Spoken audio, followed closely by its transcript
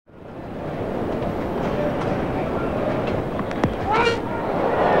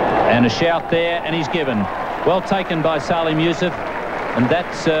And a shout there, and he's given. Well taken by Salim Yusuf, and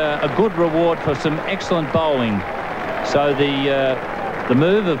that's a good reward for some excellent bowling. So the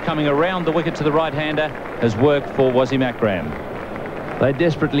move of coming around the wicket to the right-hander has worked for Wasim Akram. They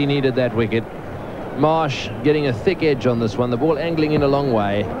desperately needed that wicket. Marsh getting a thick edge on this one, the ball angling in a long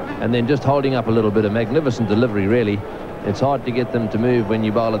way, and then just holding up a little bit. A magnificent delivery, really. It's hard to get them to move when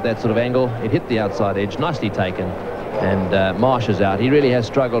you bowl at that sort of angle. It hit the outside edge, nicely taken, and Marsh is out. He really has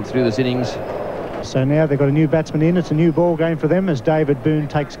struggled through this innings. So now they've got a new batsman in. It's a new ball game for them as David Boone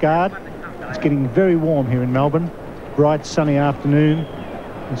takes guard. It's getting very warm here in Melbourne. Bright, sunny afternoon.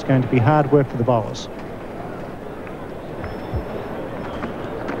 It's going to be hard work for the bowlers.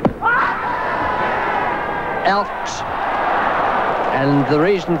 Out. And the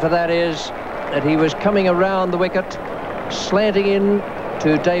reason for that is that he was coming around the wicket, slanting in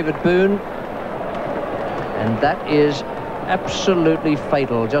to David Boone. And that is absolutely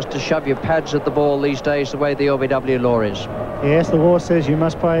fatal, just to shove your pads at the ball these days, the way the LBW law is. Yes, the law says you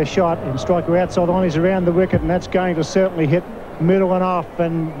must play a shot and striker outside on. He's around the wicket, and that's going to certainly hit middle and off.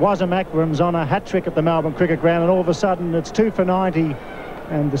 And Wasim Akram's on a hat-trick at the Melbourne Cricket Ground, and all of a sudden it's 2 for 90.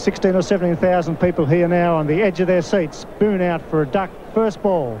 And the 16 or 17,000 people here now on the edge of their seats. Boone out for a duck, first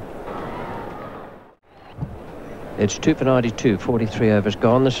ball. It's 2 for 92, 43 overs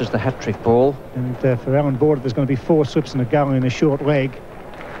gone. This is the hat-trick ball. And for Alan Border, there's going to be 4 slips and a goal in a short leg.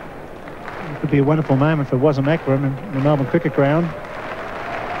 It could be a wonderful moment for Wasim Akram in the Melbourne Cricket Ground.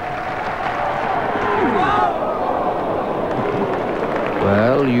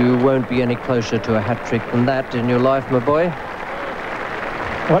 Well, you won't be any closer to a hat-trick than that in your life, my boy.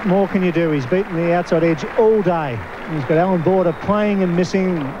 What more can you do? He's beaten the outside edge all day. He's got Alan Border playing and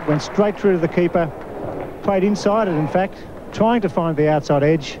missing, went straight through to the keeper, played inside it, in fact, trying to find the outside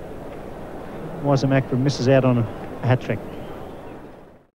edge. Wasim Akram misses out on a hat-trick.